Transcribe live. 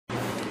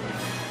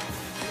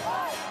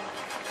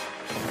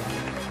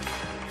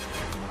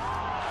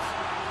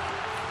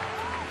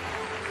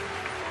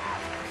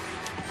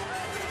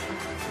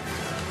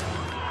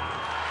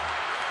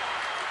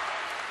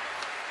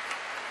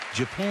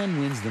Japan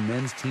wins the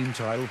men's team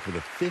title for the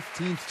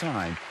 15th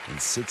time in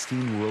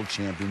 16 World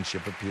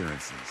Championship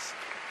appearances.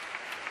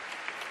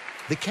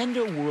 The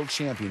Kendo World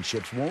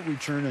Championships won't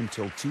return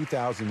until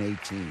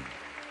 2018.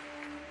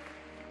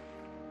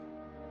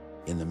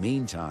 In the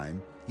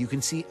meantime, you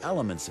can see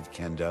elements of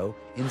Kendo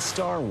in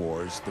Star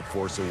Wars: The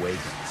Force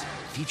Awakens,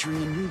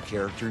 featuring a new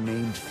character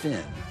named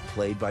Finn,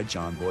 played by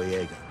John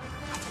Boyega.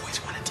 I've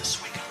always wanted to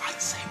swing a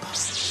lightsaber.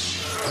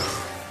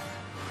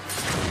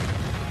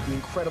 The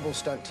incredible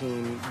stunt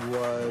team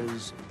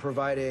was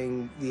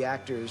providing the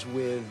actors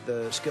with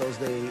the skills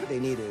they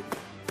needed.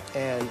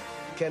 And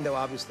Kendo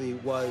obviously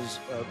was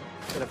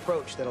an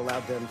approach that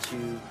allowed them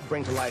to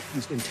bring to life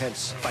these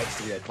intense fights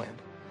that we had planned.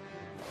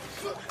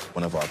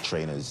 One of our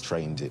trainers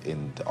trained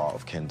in the art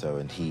of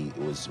Kendo, and he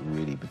was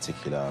really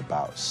particular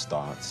about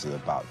stance,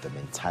 about the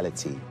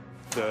mentality.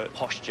 The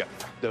posture,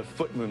 the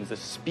foot movements, the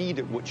speed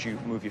at which you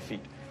move your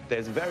feet.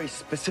 There's very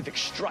specific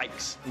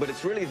strikes, but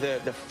it's really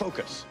the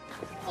focus,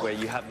 where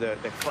you have the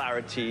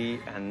clarity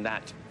and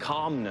that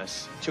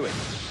calmness to it.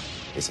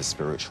 It's a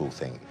spiritual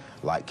thing.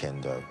 Like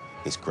Kendo,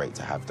 it's great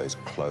to have those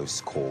close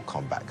core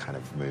combat kind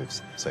of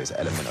moves. So it's an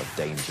element of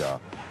danger,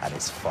 and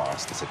it's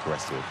fast, it's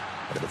aggressive,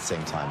 but at the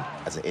same time,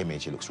 as an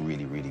image, it looks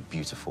really, really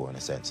beautiful in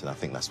a sense, and I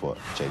think that's what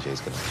JJ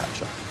is going to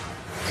capture.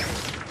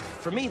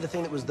 For me, the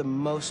thing that was the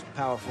most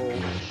powerful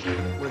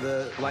were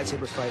the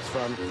lightsaber fights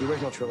from the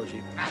original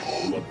trilogy.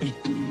 You are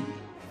beaten.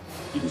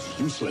 It is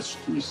useless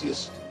to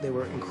resist. They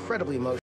were incredibly emotional.